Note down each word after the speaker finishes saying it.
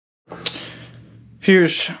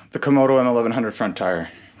Here's the KOMOTO M1100 front tire.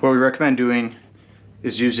 What we recommend doing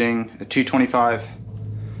is using a T25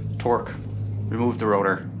 Torx. Remove the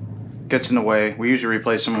rotor. Gets in the way. We usually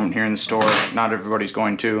replace them here in the store. Not everybody's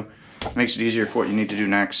going to. Makes it easier for what you need to do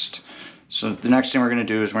next. So the next thing we're going to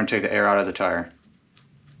do is we're going to take the air out of the tire.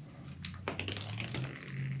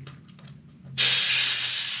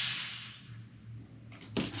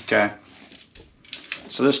 Okay.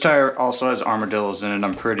 So this tire also has armadillos in it,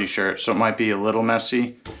 I'm pretty sure. So it might be a little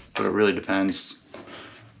messy, but it really depends.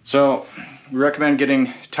 So we recommend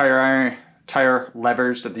getting tire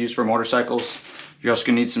levers that they use for motorcycles. You're also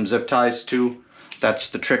going to need some zip ties too. That's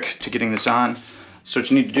the trick to getting this on. So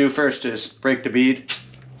what you need to do first is break the bead.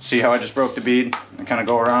 See how I just broke the bead? I kind of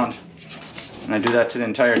go around and I do that to the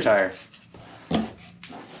entire tire.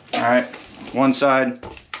 Alright, one side,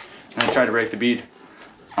 and I try to break the bead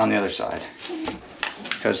on the other side,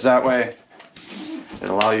 because that way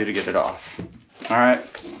it'll allow you to get it off. Alright,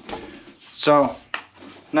 so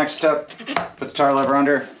next step, put the tire lever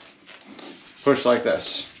under, push like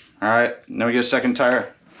this. Alright, then we get a second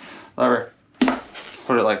tire lever,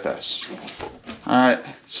 put it like this. Alright,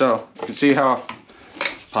 so you can see how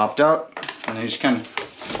it popped out, and you just kind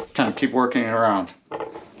of keep working it around.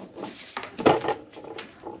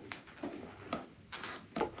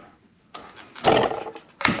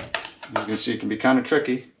 As you can see, it can be kind of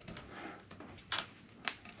tricky.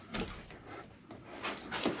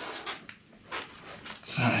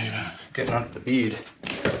 It's not even getting under the bead.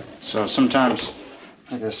 So sometimes,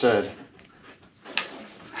 like I said,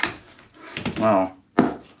 well,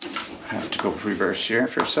 I have to go reverse here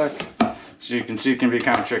for a sec. So you can see it can be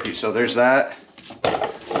kind of tricky. So there's that. So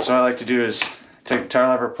what I like to do is take the tire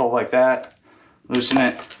lever, pull like that, loosen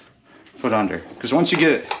it, put under. Because once you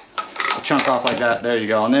get it a chunk off like that, there you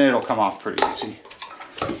go, and then it'll come off pretty easy.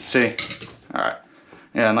 See? Alright.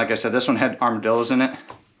 Yeah, and like I said, this one had armadillos in it.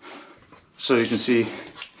 So you can see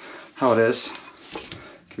how it is.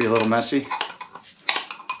 It can be a little messy.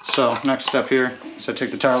 So next step here is I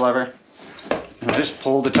take the tire lever and I just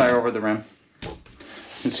pull the tire over the rim. You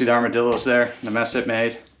can see the armadillos there, the mess it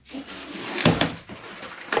made.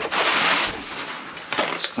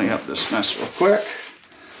 Let's clean up this mess real quick.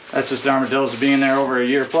 That's just the armadillos being there over a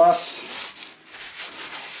year plus.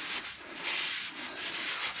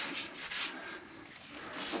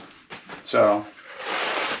 So,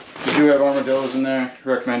 if you do have armadillos in there, I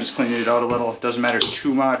recommend just cleaning it out a little. It doesn't matter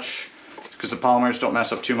too much, because the polymers don't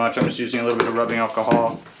mess up too much. I'm just using a little bit of rubbing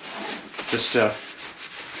alcohol just to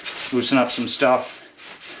loosen up some stuff.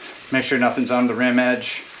 Make sure nothing's on the rim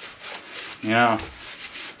edge, you know.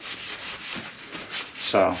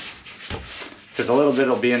 So, because a little bit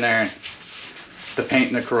will be in there, the paint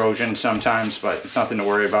and the corrosion sometimes, but it's nothing to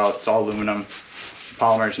worry about. It's all aluminum.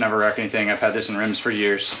 Polymers never wreck anything. I've had this in rims for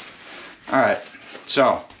years. Alright,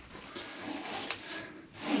 so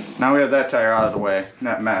now we have that tire out of the way,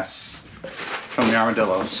 that mess from the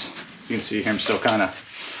armadillos. You can see here I'm still kind of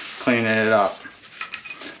cleaning it up,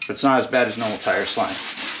 but it's not as bad as normal tire slime.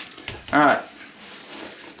 Alright,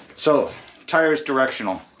 so tire is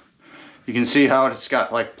directional. You can see how it's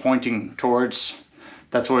got like pointing towards,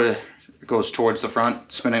 that's what it goes towards the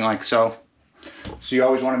front, spinning like so. So you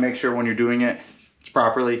always want to make sure when you're doing it, it's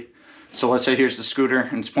properly. So let's say here's the scooter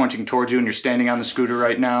and it's pointing towards you and you're standing on the scooter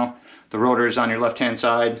right now. The rotor is on your left hand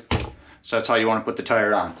side. So that's how you want to put the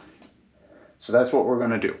tire on. So that's what we're going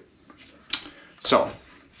to do. So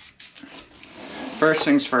first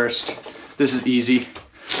things first, this is easy.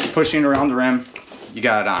 Pushing it around the rim, you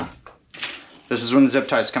got it on. This is when the zip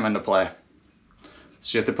ties come into play.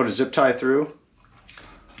 So you have to put a zip tie through.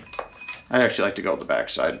 I actually like to go to the back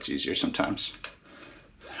side, it's easier sometimes.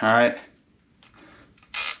 Alright.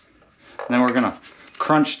 And then we're gonna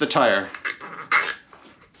crunch the tire.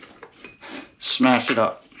 Smash it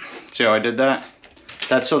up. See how I did that?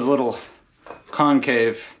 That's so the little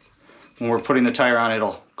concave, when we're putting the tire on,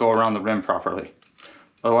 it'll go around the rim properly.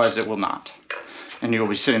 Otherwise it will not. And you'll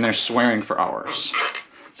be sitting there swearing for hours.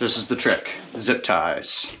 This is the trick, zip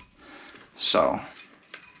ties. So,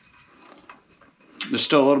 there's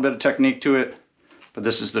still a little bit of technique to it, but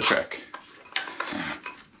this is the trick.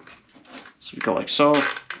 So we go like so.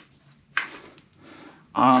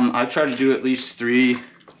 I try to do at least 3,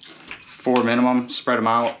 4 minimum, spread them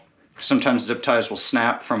out. Sometimes zip ties will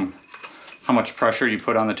snap from how much pressure you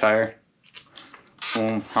put on the tire.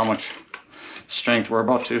 How much strength we're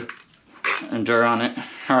about to endure on it.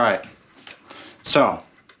 Alright, so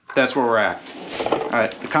that's where we're at.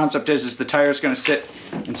 Alright, the concept is the tire is going to sit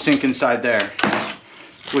and sink inside there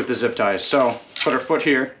with the zip ties. So put our foot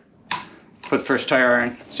here, put the first tire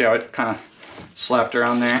iron, see how it kind of slapped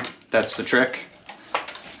around there? That's the trick.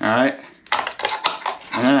 Alright,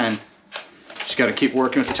 And then just got to keep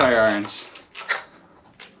working with the tire irons.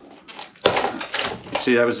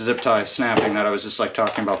 See, that was the zip tie snapping that I was just like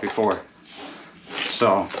talking about before.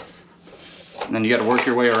 So, and then you got to work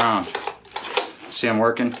your way around. See, I'm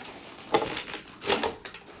working.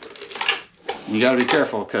 You got to be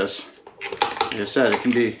careful because, like I said, it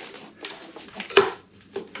can be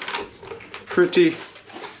pretty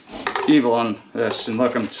evil on this. And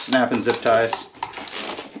look, I'm snapping zip ties.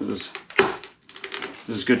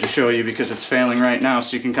 This is good to show you because it's failing right now,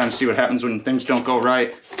 so you can kind of see what happens when things don't go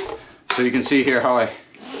right. So you can see here how I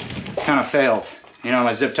kind of failed. You know,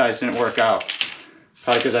 my zip ties didn't work out.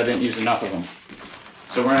 Probably because I didn't use enough of them.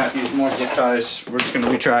 So we're gonna have to use more zip ties. We're just gonna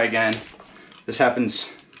retry again. This happens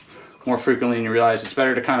more frequently than you realize. It's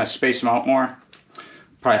better to kind of space them out more.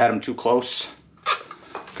 Probably had them too close.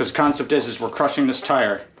 Because the concept is we're crushing this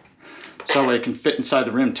tire so that way it can fit inside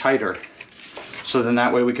the rim tighter. So then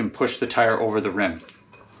that way we can push the tire over the rim.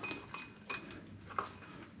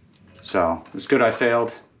 So it was good I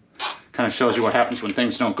failed. Kind of shows you what happens when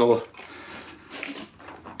things don't go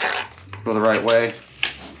the right way.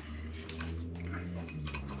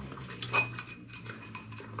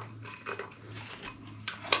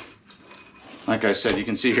 Like I said, you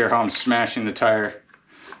can see here how I'm smashing the tire,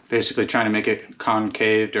 basically trying to make it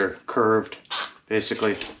concaved or curved,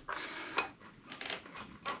 basically.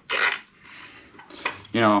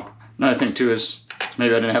 You know, another thing too is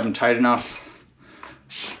maybe I didn't have them tight enough.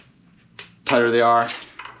 Tighter they are,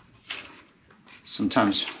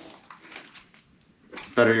 sometimes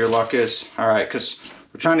better your luck is. All right, because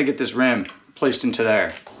we're trying to get this rim placed into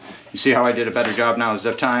there. You see how I did a better job now of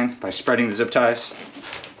zip tying by spreading the zip ties?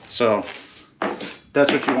 So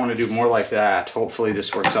that's what you want to do, more like that. Hopefully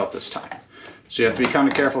this works out this time. So you have to be kind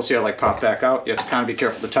of careful. See how I like pop back out? You have to kind of be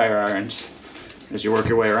careful of the tire irons as you work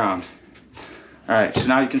your way around. All right, so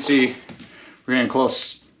now you can see we're getting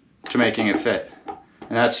close to making it fit.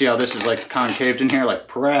 And that's, see how this is like concaved in here, like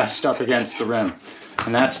pressed up against the rim.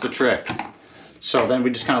 And that's the trick. So then we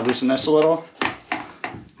just kind of loosen this a little.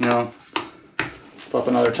 You know, pop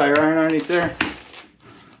another tire iron underneath there.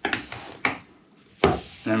 And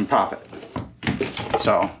then pop it.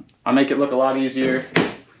 So I'll make it look a lot easier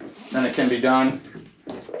than it can be done.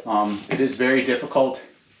 It is very difficult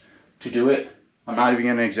to do it. I'm not even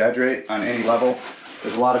going to exaggerate on any level.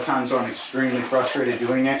 There's a lot of times where I'm extremely frustrated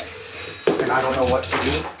doing it and I don't know what to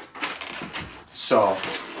do. So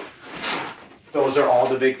those are all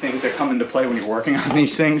the big things that come into play when you're working on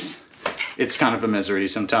these things. It's kind of a misery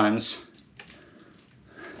sometimes.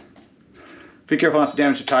 Be careful not to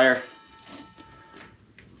damage the tire.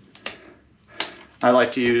 I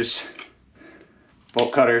like to use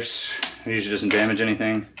bolt cutters. It usually doesn't damage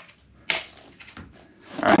anything.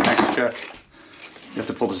 All right, next check. You have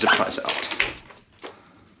to pull the zip ties out.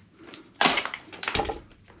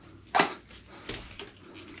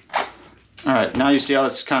 All right, now you see how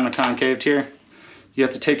it's kind of concaved here? You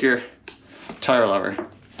have to take your tire lever and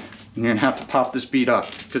you're gonna have to pop this bead up,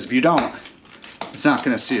 because if you don't, it's not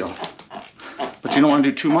gonna seal. But you don't wanna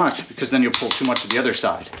do too much because then you'll pull too much to the other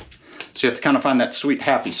side. So you have to kind of find that sweet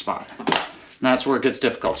happy spot. And that's where it gets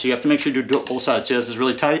difficult. So you have to make sure you do it both sides. See, this is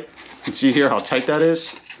really tight. You can see here how tight that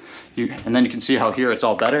is. And then you can see how here it's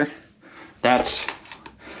all better. That's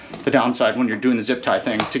the downside when you're doing the zip tie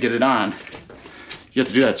thing to get it on. You have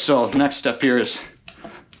to do that. So the next step here is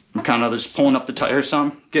I'm kind of just pulling up the tire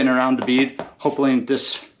some, getting around the bead. Hopefully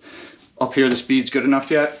this up here, this bead's good enough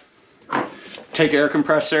yet. Take air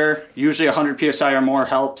compressor, usually 100 PSI or more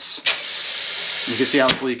helps. You can see how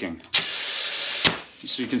it's leaking.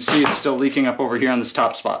 So you can see it's still leaking up over here on this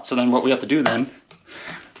top spot. So then what we have to do then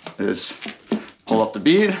is pull up the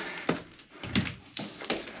bead.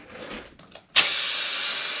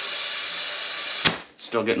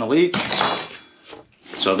 Still getting a leak.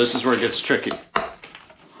 So this is where it gets tricky.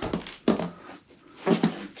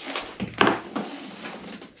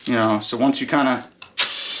 You know, so once you kind of,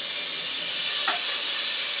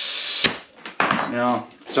 you know,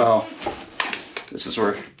 so this is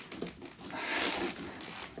where,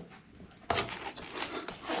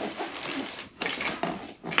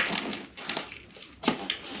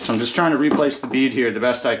 so I'm just trying to replace the bead here the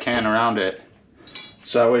best I can around it,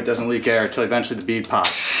 so that way it doesn't leak air until eventually the bead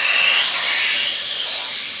pops.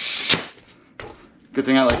 Good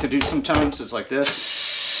thing I like to do sometimes is like this.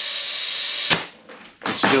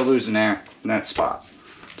 I'm still losing air in that spot.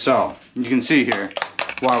 So you can see here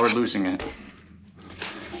why we're losing it.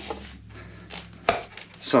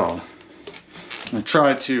 So I'm gonna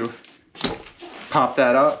try to pop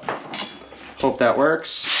that up. Hope that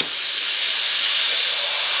works.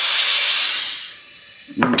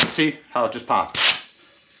 And you can see how it just popped.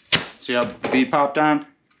 See how the bead popped on?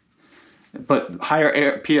 but higher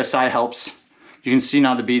air PSI helps. You can see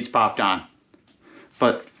now the beads popped on.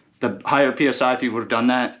 But the higher PSI, if you would have done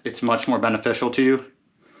that, it's much more beneficial to you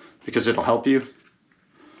because it'll help you.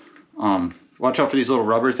 Watch out for these little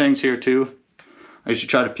rubber things here too. I used to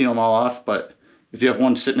try to peel them all off, but if you have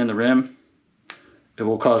one sitting in the rim, it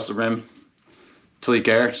will cause the rim to leak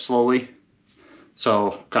air slowly.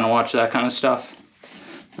 So kind of watch that kind of stuff.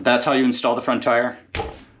 But that's how you install the front tire.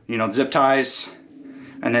 You know, zip ties.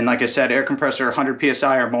 And then like I said, air compressor 100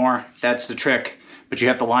 PSI or more, that's the trick. But you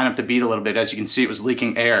have to line up the bead a little bit. As you can see, it was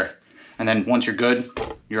leaking air. And then once you're good,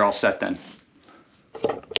 you're all set then.